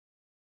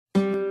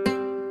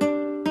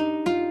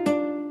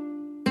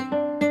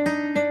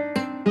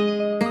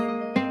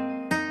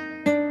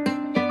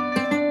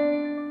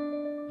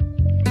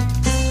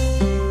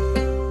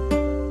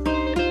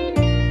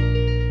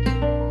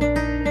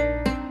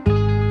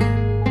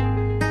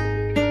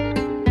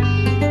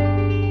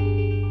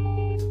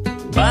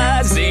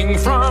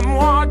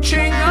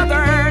watching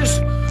others'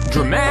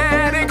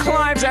 dramatic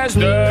lives as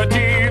the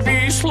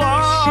TV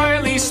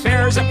slyly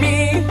stares at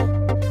me.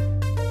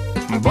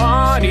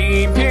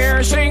 Body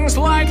piercings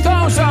like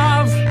those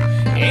of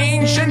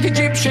ancient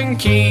Egyptian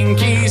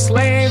kinky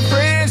slave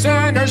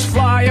prisoners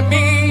fly at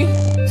me.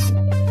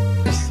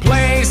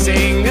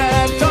 Placing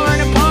a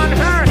thorn upon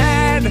her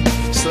head,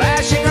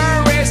 slashing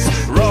her wrist,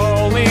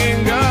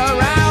 rolling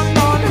around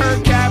on her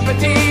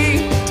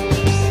cavity.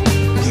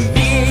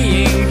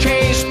 Being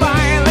chased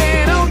by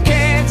little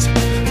kids,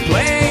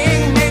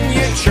 playing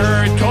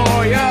miniature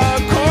toy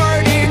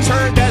accordions,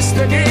 her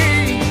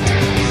destiny.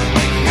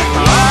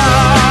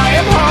 I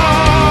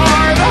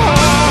abhor the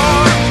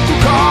horde who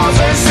calls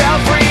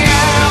herself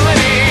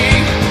reality.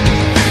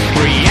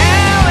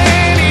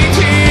 Reality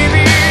TV.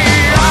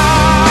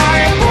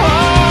 I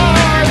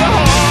abhor the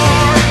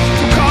horde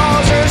who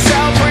calls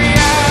herself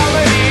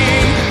reality.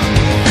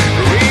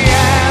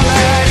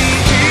 Reality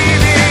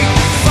TV.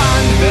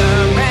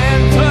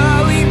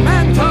 Fundamentally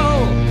mental,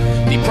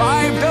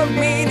 deprived of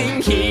meaning,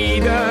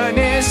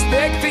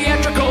 hedonistic,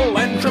 theatrical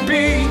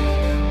entropy.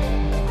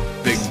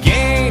 The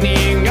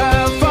gaining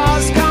of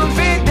false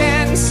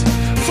confidence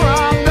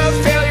from the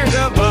failures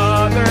of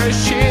others,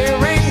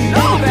 cheering,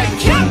 no, that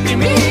can't be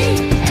me.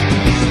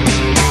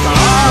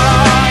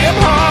 I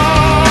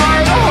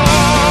abhor the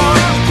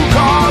horde who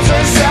calls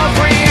herself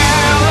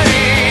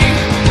reality.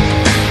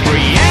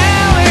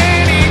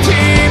 Reality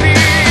TV.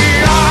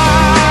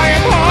 I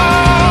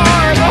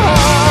abhor the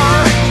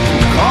horde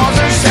who calls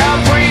herself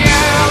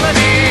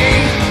reality.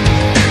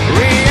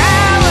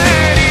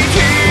 Reality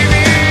TV.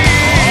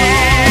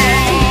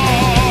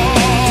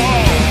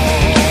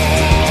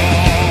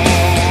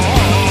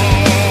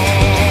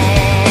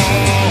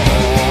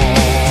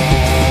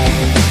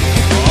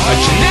 A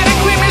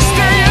genetically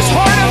mysterious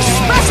horde of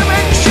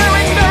specimens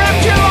sharing their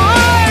empty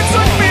lives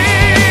with me.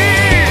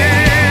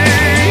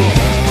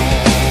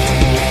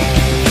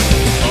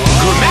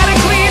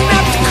 Grammatically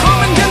inept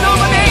common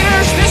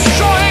denominators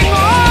destroying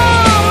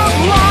all of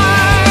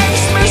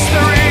life's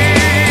mystery.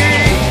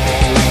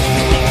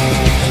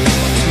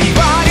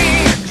 Body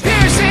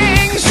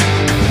piercings,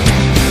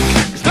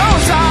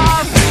 those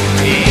of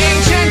the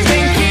ancient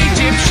kinky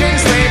Egyptian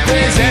slave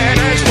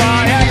prisoners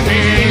fly at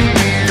me.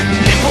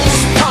 Nipples,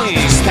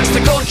 tongues,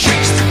 testicle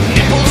cheeks.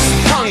 Nipples,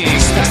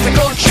 tongues,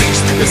 testicle cheeks.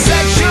 The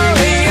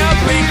sexually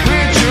oblique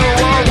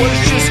ritual was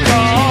just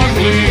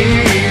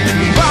ugly.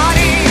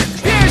 Body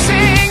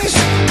piercings,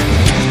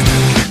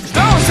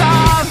 those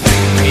of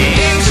the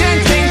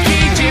ancient kinky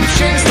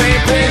Egyptian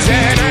slave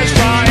prisoners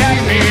fly at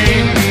me.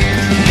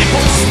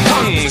 Nipples,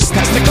 tongues,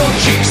 testicle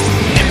cheeks.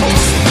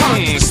 Nipples,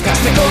 tongues,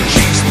 testicle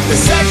cheeks. The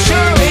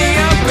sexually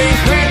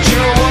oblique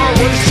ritual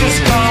was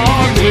just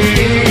ugly.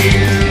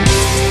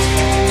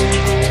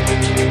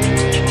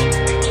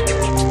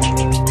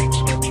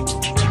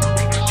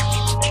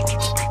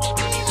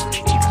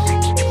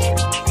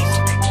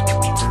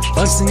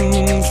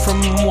 Buzzing from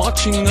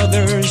watching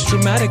others'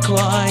 dramatic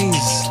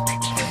lies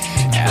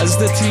as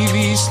the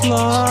TV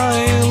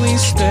slyly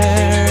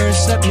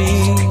stares at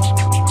me.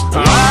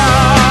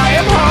 I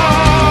am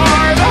hard.